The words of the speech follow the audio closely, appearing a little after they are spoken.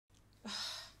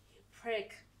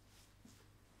prick.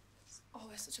 It's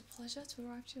always such a pleasure to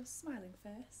arrive to your smiling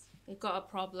face. You got a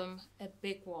problem, a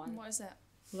big one. What is it?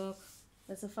 Look,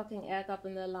 there's a fucking air gap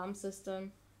in the alarm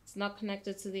system. It's not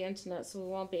connected to the internet, so we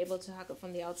won't be able to hack it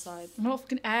from the outside. I know what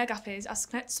fucking air gap is. I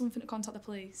connect something to contact the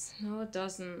police. No, it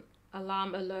doesn't.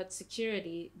 Alarm alert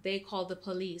security. They call the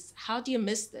police. How do you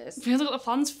miss this? We only got the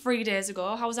plans 3 days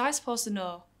ago. How was I supposed to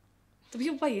know? There'll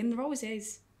be a way in. There always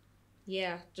is.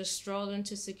 Yeah, just stroll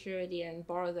into security and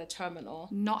borrow their terminal.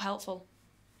 Not helpful.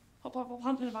 What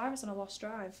planting a virus on a lost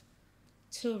drive?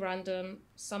 Too random.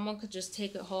 Someone could just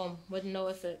take it home. Wouldn't know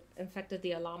if it infected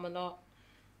the alarm or not.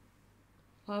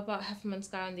 What about Hefferman's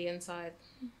guy on the inside?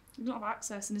 You don't have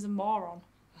access and he's a moron.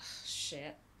 Ugh,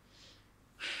 shit.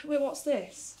 Wait, what's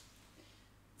this?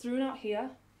 Through and out here,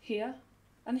 here,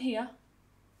 and here.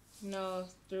 No,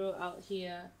 through out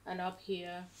here and up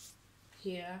here,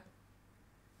 here,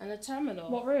 and the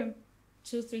terminal. What room?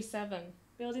 237.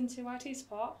 Building 2 IT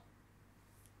support.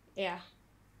 Yeah.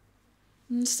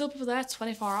 And still people there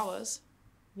 24 hours.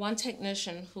 One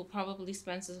technician who probably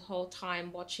spends his whole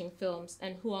time watching films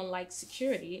and who, unlike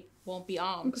security, won't be We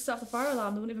armed. could set off the fire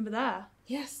alarm, they wouldn't even be there.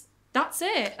 Yes, That's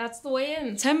it. that's the way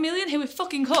in. 10 million, here we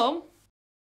fucking come.